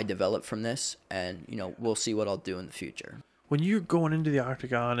how I develop from this, and, we'll see what I'll do in the future. When you're going into the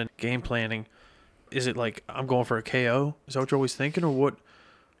octagon and game planning, is it like, I'm going for a KO? Is that what you're always thinking, or what?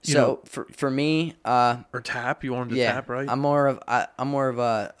 For me, or tap. You want him to tap, right? I'm more of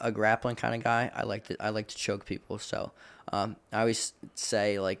a grappling kind of guy. I like to choke people. So I always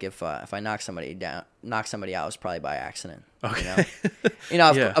say, like, if I knock somebody out, it's probably by accident. Okay.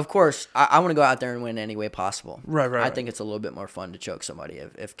 Of course, I want to go out there and win any way possible. Right. I think it's a little bit more fun to choke somebody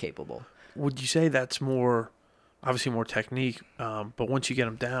if capable. Would you say that's obviously more technique, but once you get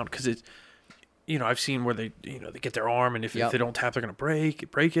them down, because it's, I've seen where they get their arm, and if they don't tap, they're gonna break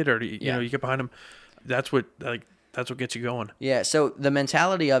it, or you get behind them. That's what gets you going. Yeah. So the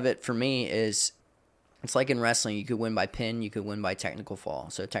mentality of it for me is, it's like in wrestling. You could win by pin, you could win by technical fall.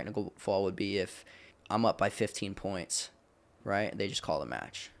 So technical fall would be if I'm up by 15 points, right? They just call it a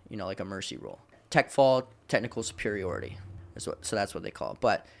match. Like a mercy rule. Tech fall, technical superiority. So that's what they call it.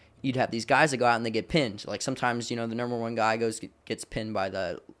 But you'd have these guys that go out and they get pinned. Like sometimes, the number one guy gets pinned by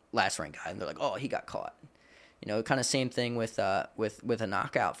the last ranked guy, and they're like, oh, he got caught. Kind of same thing with a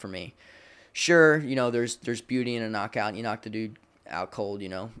knockout for me. Sure, there's beauty in a knockout. You knock the dude out cold,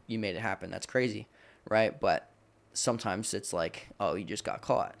 you made it happen. That's crazy, right? But sometimes it's like, oh, you just got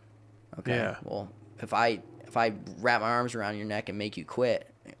caught. Okay. Yeah. Well, if I wrap my arms around your neck and make you quit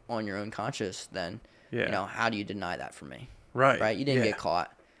on your own conscience, then how do you deny that from me? Right. You didn't get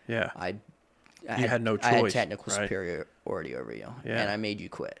caught. Yeah. You had no choice. I had technical superiority over you, and I made you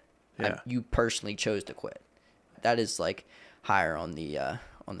quit. Yeah. You personally chose to quit. That is like higher on the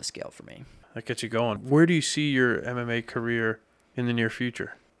scale for me. That gets you going. Where do you see your MMA career in the near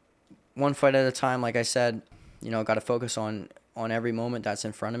future? One fight at a time, like I said. Got to focus on every moment that's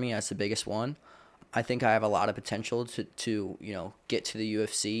in front of me. That's the biggest one. I think I have a lot of potential to get to the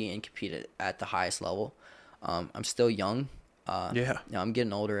UFC and compete at the highest level. I'm still young. I'm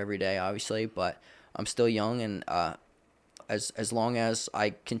getting older every day, obviously, but I'm still young, and as long as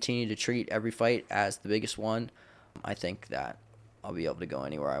I continue to treat every fight as the biggest one, I think that I'll be able to go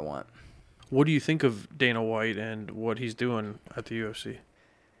anywhere I want. What do you think of Dana White and what he's doing at the UFC?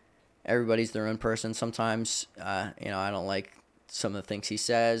 Everybody's their own person. Sometimes, I don't like some of the things he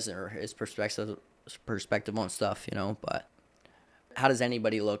says or his perspective on stuff, but how does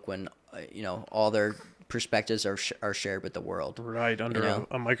anybody look when, all their perspectives are shared with the world? Right, under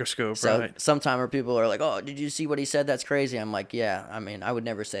a microscope, so right. Sometimes people are like, oh, did you see what he said? That's crazy. I'm like, yeah, I would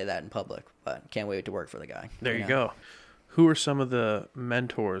never say that in public, but can't wait to work for the guy. There you go. Who are some of the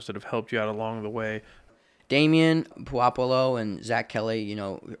mentors that have helped you out along the way? Damian Puopolo and Zach Kelly,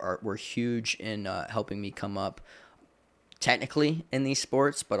 were huge in helping me come up technically in these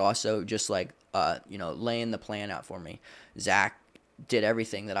sports, but also just like, laying the plan out for me. Zach did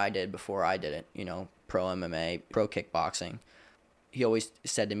everything that I did before I did it, pro MMA, pro kickboxing. He always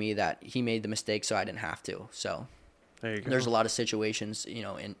said to me that he made the mistake so I didn't have to. So there you go. There's a lot of situations,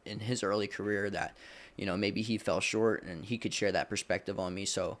 in his early career that, maybe he fell short, and he could share that perspective on me.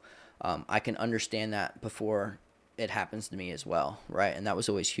 So I can understand that before it happens to me as well, right? And that was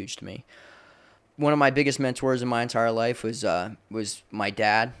always huge to me. One of my biggest mentors in my entire life was my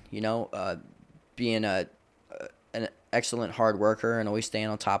dad, being an excellent hard worker and always staying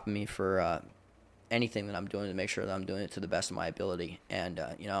on top of me for anything that I'm doing to make sure that I'm doing it to the best of my ability. And,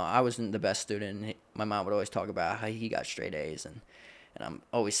 I wasn't the best student. My mom would always talk about how he got straight A's, and I'm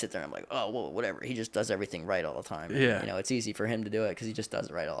always sit there and I'm like, oh, well, whatever. He just does everything right all the time. Yeah. And, it's easy for him to do it because he just does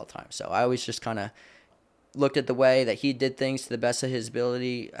it right all the time. So I always just kind of looked at the way that he did things to the best of his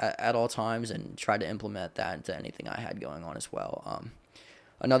ability at all times and tried to implement that into anything I had going on as well.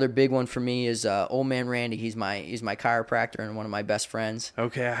 Another big one for me is old man Randy. He's my chiropractor and one of my best friends.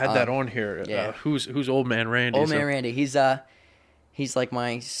 Okay, I had that on here. Yeah. Who's old man Randy? Old man Randy. He's like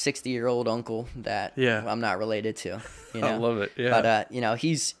my 60-year-old uncle that I'm not related to. I love it. Yeah. But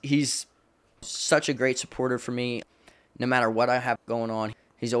he's such a great supporter for me. No matter what I have going on,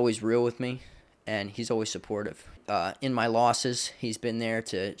 he's always real with me, and he's always supportive. In my losses, he's been there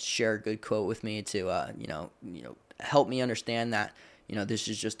to share a good quote with me to help me understand that this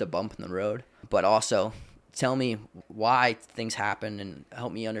is just a bump in the road, but also tell me why things happen and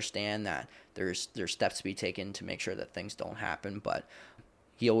help me understand that there's steps to be taken to make sure that things don't happen. But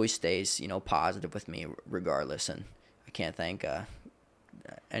he always stays, positive with me regardless. And I can't thank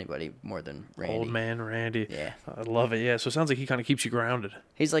anybody more than Randy. Old man Randy. Yeah. I love it. Yeah. So it sounds like he kind of keeps you grounded.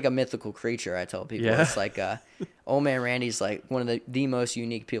 He's like a mythical creature, I tell people. Yeah. It's like Old man Randy's like one of the most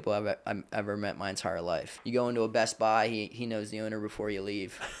unique people I've ever met my entire life. You go into a Best Buy, he knows the owner before you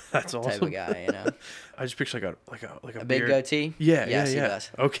leave. That's awesome. Type of guy, you know. I just picture like a big beard. goatee. Yeah, yes, he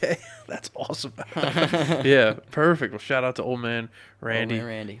does. Okay, that's awesome. Yeah, perfect. Well, shout out to old man Randy. Old man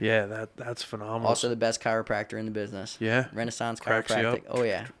Randy. Yeah, that's phenomenal. Also the best chiropractor in the business. Yeah. Renaissance Cracks you Chiropractic. up. Oh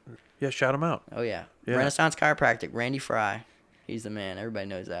yeah. Yeah, shout him out. Oh yeah. Yeah. Renaissance Chiropractic. Randy Fry. He's the man. Everybody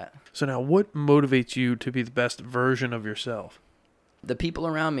knows that. So now, what motivates you to be the best version of yourself? The people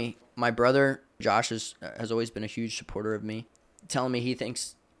around me. My brother Josh has always been a huge supporter of me, telling me he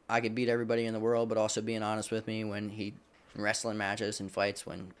thinks I could beat everybody in the world, but also being honest with me when in wrestling matches and fights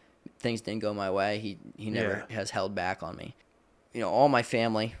when things didn't go my way. He never has held back on me. You know, all my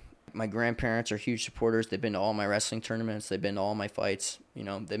family. My grandparents are huge supporters. They've been to all my wrestling tournaments. They've been to all my fights. You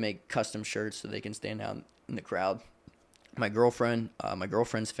know, they make custom shirts so they can stand out in the crowd. My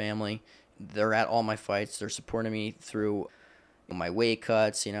girlfriend's family, they're at all my fights. They're supporting me through my weight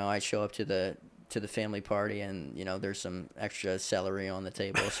cuts. You know, I show up to the family party and, you know, there's some extra celery on the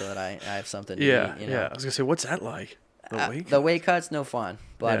table so that I have something to eat. You know? Yeah. I was going to say, what's that like? The weight cuts, no fun.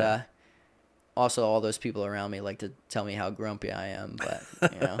 But also all those people around me like to tell me how grumpy I am.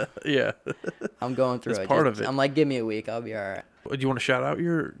 But, you know, yeah, I'm going through it's it. part of it. I'm like, give me a week. I'll be all right. Do you want to shout out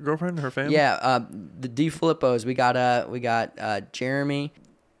your girlfriend and her family? Yeah, the D Filippos. We got Jeremy,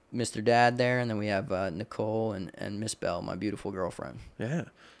 Mr. Dad there, and then we have Nicole and Miss Belle, my beautiful girlfriend. Yeah.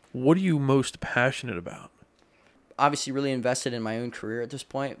 What are you most passionate about? Obviously, really invested in my own career at this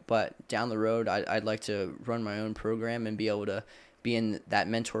point, but down the road, I'd like to run my own program and be able to be in that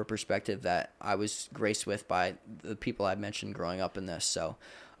mentor perspective that I was graced with by the people I mentioned growing up in this. So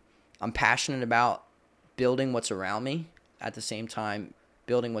I'm passionate about building what's around me. At the same time,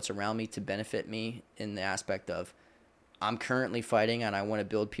 building what's around me to benefit me in the aspect of I'm currently fighting and I want to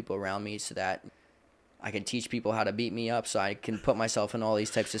build people around me so that I can teach people how to beat me up so I can put myself in all these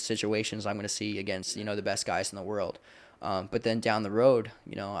types of situations I'm going to see against, you know, the best guys in the world. But then down the road,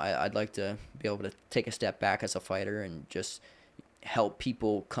 you know, I'd like to be able to take a step back as a fighter and just help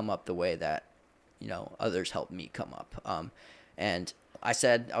people come up the way that, you know, others helped me come up. And I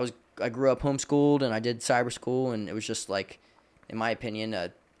said I grew up homeschooled and I did cyber school, and it was just like, in my opinion,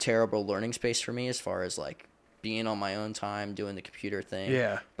 a terrible learning space for me as far as like being on my own time, doing the computer thing.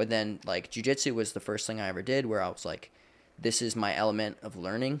 Yeah. But then like jiu-jitsu was the first thing I ever did where I was like, this is my element of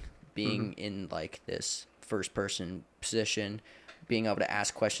learning, being in like this first person position, being able to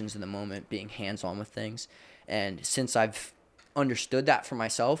ask questions in the moment, being hands-on with things. And since I've understood that for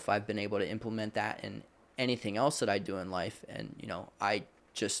myself, I've been able to implement that in anything else that I do in life. And, you know, I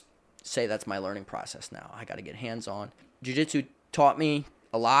just say that's my learning process now. I got to get hands-on. Jiu-jitsu taught me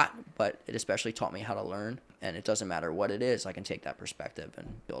a lot, but it especially taught me how to learn. And it doesn't matter what it is, I can take that perspective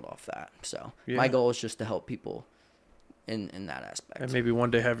and build off that. So my goal is just to help people in that aspect. And maybe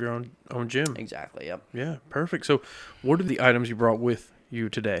one day have your own gym. Exactly, yep. Yeah, perfect. So what are the items you brought with you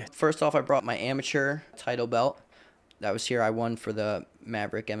today? First off, I brought my amateur title belt. That was here. I won for the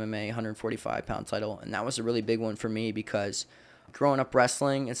Maverick MMA 145-pound title. And that was a really big one for me because growing up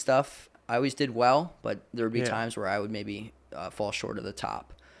wrestling and stuff, I always did well, but there would be times where I would maybe fall short of the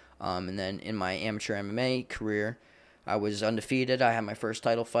top. And then in my amateur MMA career, I was undefeated. I had my first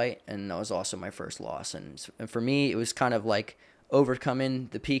title fight, and that was also my first loss. And for me, it was kind of like overcoming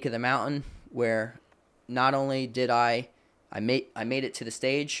the peak of the mountain, where not only did I made it to the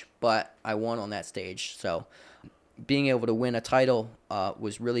stage, but I won on that stage. So being able to win a title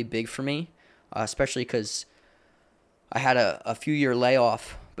was really big for me, especially because I had a few-year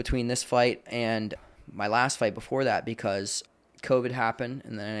layoff between this fight and my last fight before that because COVID happened,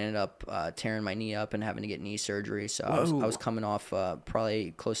 and then I ended up tearing my knee up and having to get knee surgery. So I was coming off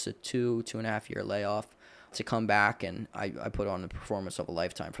probably close to 2.5 year layoff to come back, and I put on the performance of a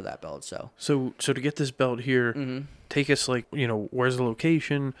lifetime for that belt. So to get this belt here, take us like, you know, where's the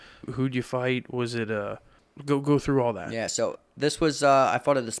location? Who'd you fight? Was it go through all that? Yeah, so this was I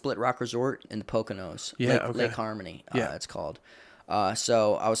fought at the Split Rock Resort in the Poconos. Lake Harmony, it's called.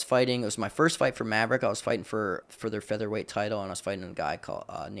 So I was fighting. It was my first fight for Maverick. I was fighting for their featherweight title, and I was fighting a guy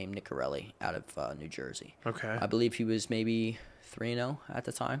named Nicorelli out of New Jersey. Okay. I believe he was maybe 3-0 at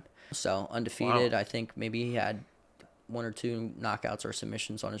the time. So undefeated. Wow. I think maybe he had 1 or 2 knockouts or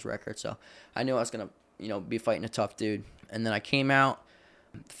submissions on his record. So I knew I was gonna, be fighting a tough dude. And then I came out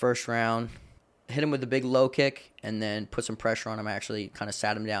first round, hit him with a big low kick, and then put some pressure on him. I actually kind of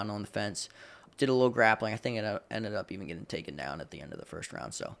sat him down on the fence. Did a little grappling. I think it ended up even getting taken down at the end of the first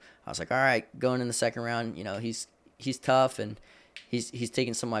round. So I was like, all right, going in the second round, he's tough, and he's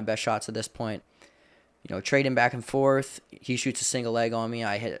taking some of my best shots at this point. trading back and forth. He shoots a single leg on me.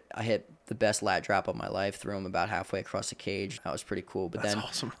 I hit the best lat drop of my life, threw him about halfway across the cage. That was pretty cool. But That's then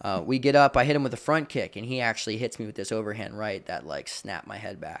awesome. we get up. I hit him with a front kick, and he actually hits me with this overhand right that like snapped my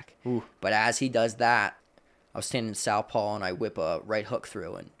head back. Ooh. But as he does that, I was standing in southpaw, and I whip a right hook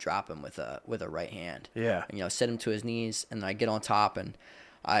through and drop him with a right hand. Yeah. And, set him to his knees, and I get on top, and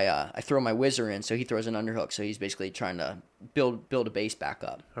I throw my whizzer in, so he throws an underhook. So he's basically trying to build a base back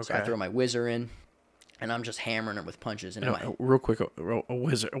up. Okay. So I throw my whizzer in, and I'm just hammering him with punches. And Real quick, a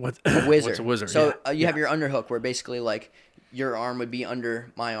whizzer. a whizzer. What's a whizzer? So you have your underhook, where basically like your arm would be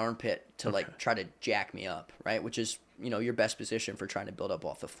under my armpit to like try to jack me up, right? Which is your best position for trying to build up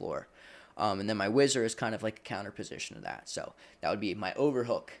off the floor. And then my whizzer is kind of like a counter position to that. So that would be my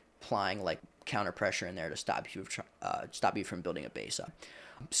overhook, applying like counter pressure in there to stop you from building a base up.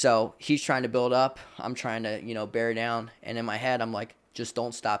 So he's trying to build up. I'm trying to bear down. And in my head, I'm like, just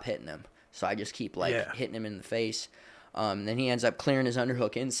don't stop hitting him. So I just keep hitting him in the face. Then he ends up clearing his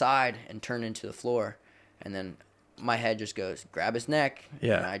underhook inside and turning to the floor. And then my head just goes, grab his neck.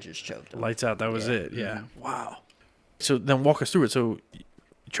 Yeah. And I just choked him. Lights out. That was it. Yeah. Mm-hmm. Wow. So then walk us through it. So you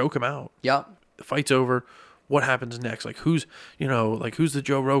choke him out. Yep. The fight's over. What happens next? Like who's the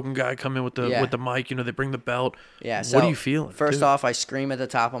Joe Rogan guy come in with the mic? They bring the belt. Yeah. So what are you feeling? First off, I scream at the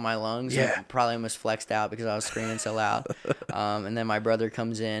top of my lungs. Yeah. And probably almost flexed out because I was screaming so loud. And then my brother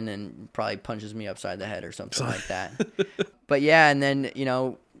comes in and probably punches me upside the head or something like that. But yeah, and then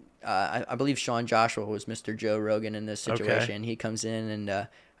I believe Sean Joshua was Mr. Joe Rogan in this situation. Okay. He comes in and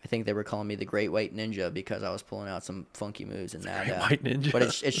I think they were calling me the Great White Ninja because I was pulling out some funky moves and that. Great White Ninja. But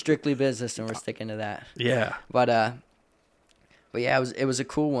it's strictly business, and we're sticking to that. Yeah. But yeah, it was a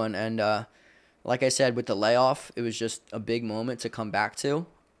cool one, and like I said, with the layoff, it was just a big moment to come back to.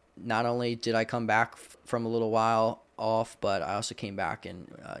 Not only did I come back from a little while off, but I also came back in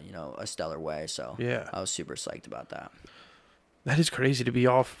a stellar way. So yeah, I was super psyched about that. That is crazy to be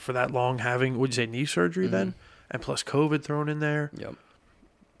off for that long, having, would you say, knee surgery then, and plus COVID thrown in there. Yep.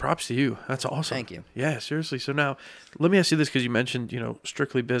 Props to you. That's awesome. Thank you. Yeah, seriously. So now, let me ask you this, because you mentioned,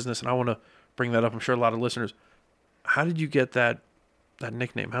 strictly business, and I want to bring that up. I'm sure a lot of listeners. How did you get that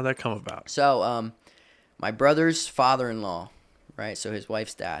nickname? How'd that come about? So, my brother's father-in-law, right? So his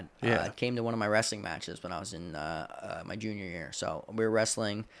wife's dad, came to one of my wrestling matches when I was in my junior year. So we were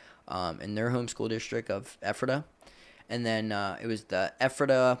wrestling in their home school district of Ephrata, and then it was the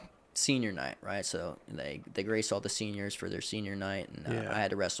Ephrata senior night, right? So they grace all the seniors for their senior night, and I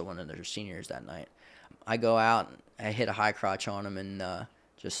had to wrestle one of their seniors that night. I go out, I hit a high crotch on him and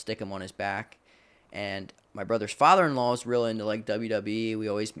just stick him on his back. And my brother's father-in-law is real into like WWE. We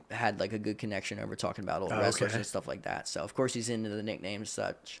always had like a good connection over talking about old wrestlers and stuff like that. So of course he's into the nicknames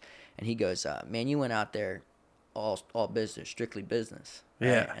such. And he goes, man, you went out there all business, strictly business. Right?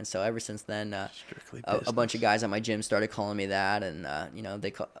 Yeah. And so ever since then, a bunch of guys at my gym started calling me that, and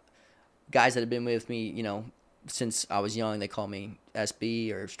they call guys that have been with me, since I was young, they call me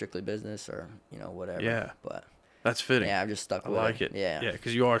SB or strictly business or whatever. Yeah. But that's fitting. yeah, I've just stuck with it. I like it. Yeah. Yeah,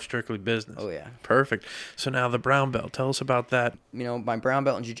 because you are strictly business. Oh yeah. Perfect. So now the brown belt. Tell us about that. My brown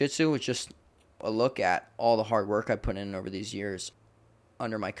belt in jiu-jitsu was just a look at all the hard work I put in over these years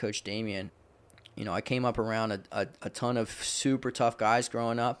under my coach Damien. I came up around a ton of super tough guys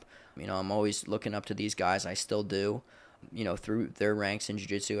growing up. I'm always looking up to these guys. I still do. Through their ranks in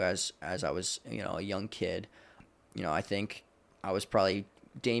jiu-jitsu as I was, a young kid. I think I was probably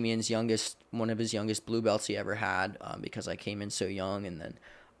Damien's one of his youngest blue belts he ever had, because I came in so young, and then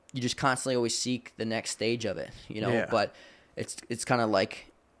you just constantly always seek the next stage of it, but it's kind of like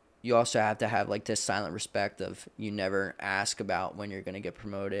you also have to have like this silent respect of you never ask about when you're going to get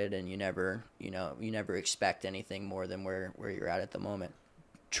promoted, and you never expect anything more than where you're at the moment.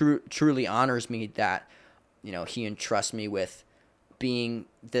 Truly honors me that he entrusts me with being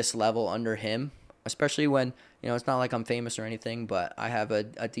this level under him, especially when, it's not like I'm famous or anything, but I have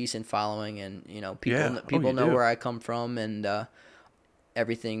a decent following, and, people know where I come from, and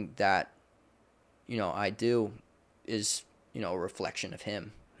everything that, I do is, a reflection of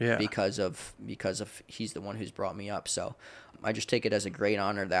him. Yeah. Because of he's the one who's brought me up. So I just take it as a great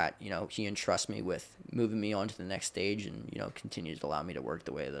honor that, he entrusts me with moving me on to the next stage, and, continues to allow me to work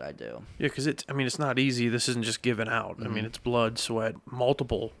the way that I do. Yeah, because it's not easy. This isn't just given out. Mm-hmm. It's blood, sweat,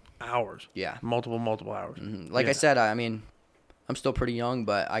 multiple hours. Yeah. Multiple hours. Mm-hmm. Like I said, I'm still pretty young,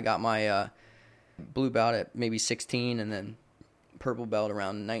 but I got my blue belt at maybe 16, and then purple belt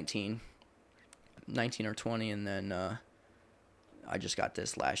around 19 or 20, and then I just got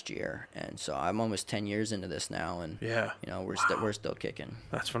this last year, and so I'm almost 10 years into this now, and we're still kicking.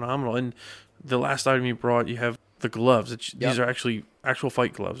 That's phenomenal. And the last item you brought, you have the gloves. These are actually actual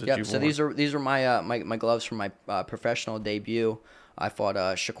fight gloves that Yep. you've So worn. these are my my gloves from my professional debut. I fought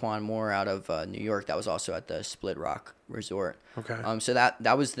Shaquan Moore out of New York. That was also at the Split Rock Resort. Okay. So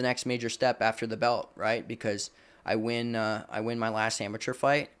that was the next major step after the belt, right? Because I win my last amateur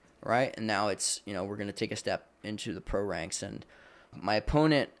fight, right? And now it's, we're going to take a step into the pro ranks. And my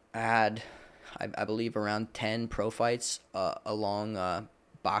opponent had, I believe, around 10 pro fights along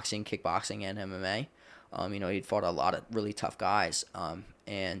boxing, kickboxing, and MMA. He'd fought a lot of really tough guys,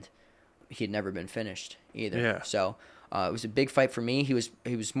 and he'd never been finished either. Yeah. So it was a big fight for me. He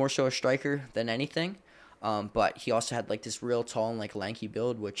was more so a striker than anything, but he also had like this real tall and like lanky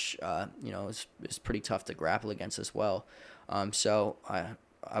build, which is pretty tough to grapple against as well. So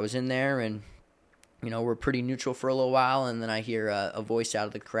I was in there, and we're pretty neutral for a little while, and then I hear a voice out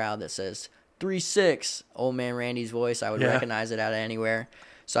of the crowd that says 3-6. Old man Randy's voice. I would recognize it out of anywhere.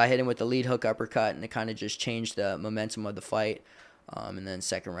 So I hit him with the lead hook uppercut, and it kind of just changed the momentum of the fight. And then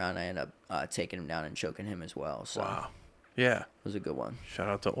second round, I ended up taking him down and choking him as well. So Wow. Yeah. It was a good one. Shout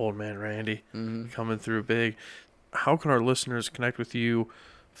out to old man Randy coming through big. How can our listeners connect with you,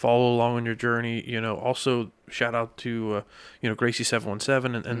 follow along on your journey? Also shout out to, Gracie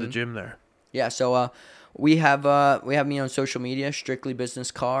 717 and the gym there. Yeah. So we have me on social media, Strictly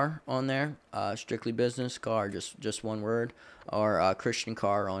Business Carr on there. Strictly Business Carr, just one word. Or Christian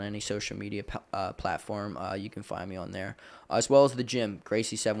Carr on any social media platform. You can find me on there. As well as the gym,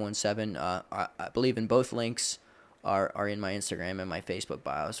 Gracie 717. I believe in both links are in my Instagram and my Facebook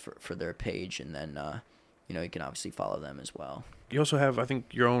bios for their page, and then you can obviously follow them as well. You also have, I think,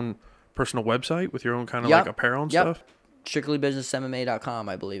 your own personal website with your own kind of like apparel and stuff. StrictlyBusinessMMA.com,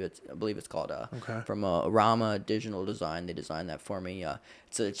 I believe it's called. From Rama Digital Design, they designed that for me.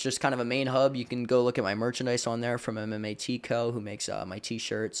 It's just kind of a main hub. You can go look at my merchandise on there from MMA T Co, who makes my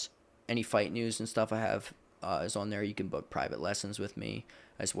T-shirts. Any fight news and stuff I have is on there. You can book private lessons with me,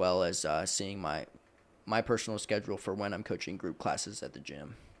 as well as seeing my personal schedule for when I'm coaching group classes at the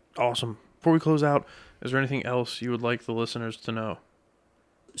gym. Awesome. Before we close out, is there anything else you would like the listeners to know?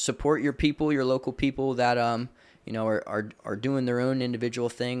 Support your people, your local people that are doing their own individual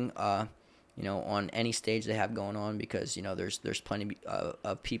thing, on any stage they have going on, because there's plenty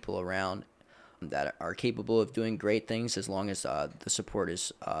of people around that are capable of doing great things as long as the support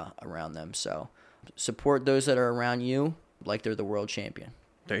is around them. So support those that are around you like they're the world champion.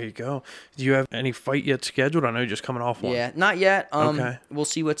 There you go. Do you have any fight yet scheduled? I know you're just coming off one. Yeah, not yet. Okay. We'll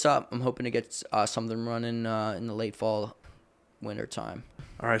see what's up. I'm hoping to get something running in the late fall, winter time.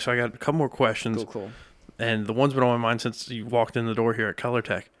 All right, so I got a couple more questions. Cool. And the one's been on my mind since you walked in the door here at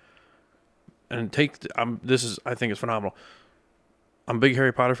ColorTech. And I think it's phenomenal. I'm a big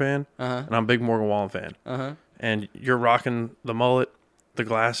Harry Potter fan, and I'm a big Morgan Wallen fan. And you're rocking the mullet, the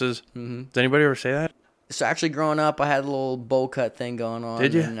glasses. Does anybody ever say that? So actually, growing up, I had a little bowl cut thing going on.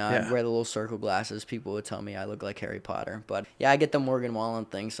 Did you? And I'd wear the little circle glasses. People would tell me I look like Harry Potter. But yeah, I get the Morgan Wallen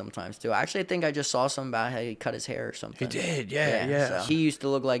thing sometimes too. Actually, I think I just saw something about how he cut his hair or something. He did, yeah. So he used to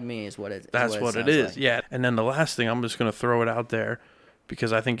look like me, is what it. That's what it is. Like. Yeah. And then the last thing, I'm just going to throw it out there,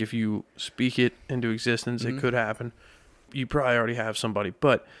 because I think if you speak it into existence, it could happen. You probably already have somebody,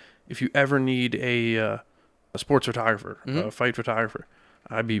 but if you ever need a sports photographer, a fight photographer,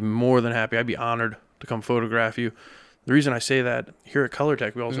 I'd be more than happy. I'd be honored to come photograph you. The reason I say that, here at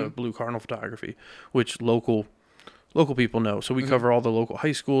ColorTech, we also have Blue Cardinal Photography, which local people know. So we cover all the local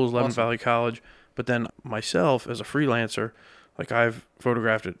high schools, Leavenworth Valley College. But then myself, as a freelancer, like I've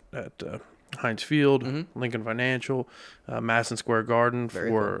photographed it at Heinz Field, Lincoln Financial, Madison Square Garden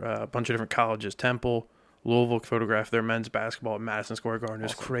for a bunch of different colleges, Temple, Louisville, photographed their men's basketball at Madison Square Garden. It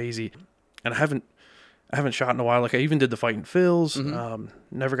was crazy. And I haven't shot in a while. Like I even did the fight in Phil's.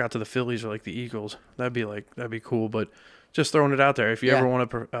 Never got to the Phillies or like the Eagles. That'd be cool. But just throwing it out there. If you ever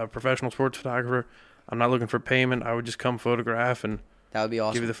want a professional sports photographer, I'm not looking for payment. I would just come photograph and that would be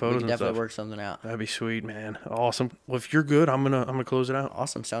awesome. Give you the photos. We could and definitely stuff. work something out. That'd be sweet, man. Awesome. Well, if you're good, I'm gonna close it out.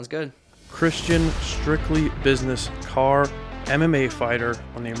 Awesome. Sounds good. Christian Strictly Business Carr, MMA fighter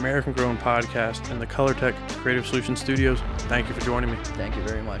on the American Grown podcast and the ColorTech Creative Solutions Studios. Thank you for joining me. Thank you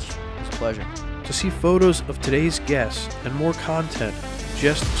very much. It's a pleasure. To see photos of today's guests and more content,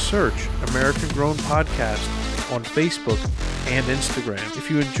 just search American Grown Podcast on Facebook and Instagram. If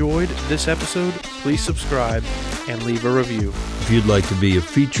you enjoyed this episode, please subscribe and leave a review. If you'd like to be a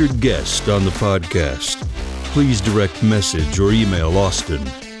featured guest on the podcast, please direct message or email Austin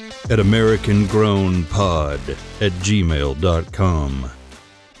at AmericanGrownPod@gmail.com.